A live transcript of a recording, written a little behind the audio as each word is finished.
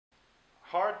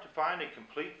Hard to find a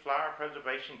complete flower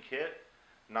preservation kit?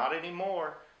 Not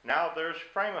anymore. Now there's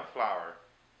Frame-A-Flower,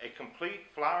 a complete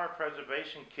flower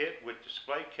preservation kit with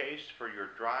display case for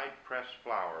your dried pressed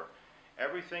flower.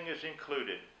 Everything is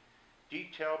included.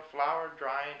 Detailed flower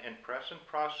drying and pressing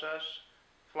process,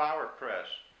 flower press,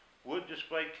 wood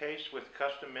display case with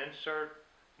custom insert,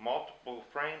 multiple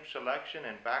frame selection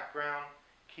and background,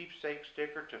 keepsake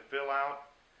sticker to fill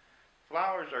out.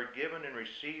 Flowers are given and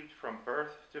received from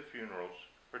birth to funerals.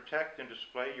 Protect and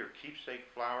display your keepsake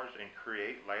flowers and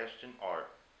create lasting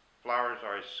art. Flowers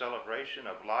are a celebration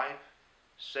of life.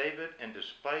 Save it and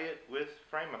display it with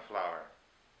Frame-A-Flower.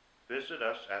 Visit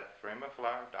us at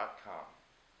frameaflower.com.